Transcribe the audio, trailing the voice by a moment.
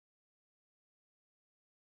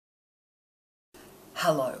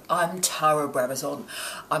Hello, I'm Tara Brabazon.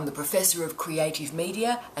 I'm the Professor of Creative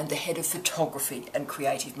Media and the Head of Photography and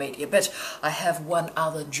Creative Media, but I have one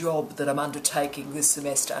other job that I'm undertaking this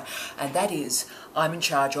semester, and that is I'm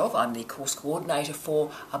the course coordinator for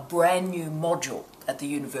a brand new module at the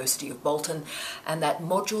University of Bolton, and that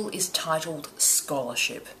module is titled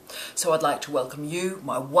Scholarship. So I'd like to welcome you,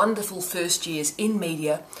 my wonderful first years in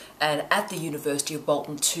media and at the University of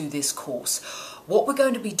Bolton, to this course. What we're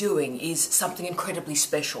going to be doing is something incredibly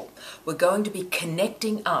special. We're going to be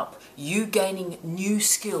connecting up you gaining new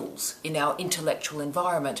skills in our intellectual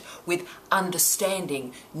environment with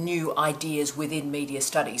understanding new ideas within media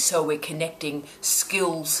studies. So we're connecting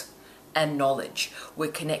skills and knowledge.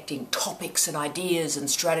 We're connecting topics and ideas and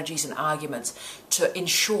strategies and arguments to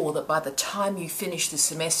ensure that by the time you finish the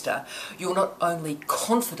semester, you're not only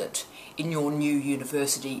confident in your new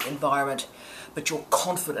university environment, but you're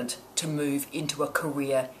confident to move into a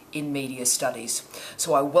career in media studies.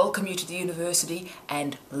 So I welcome you to the university,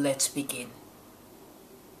 and let's begin.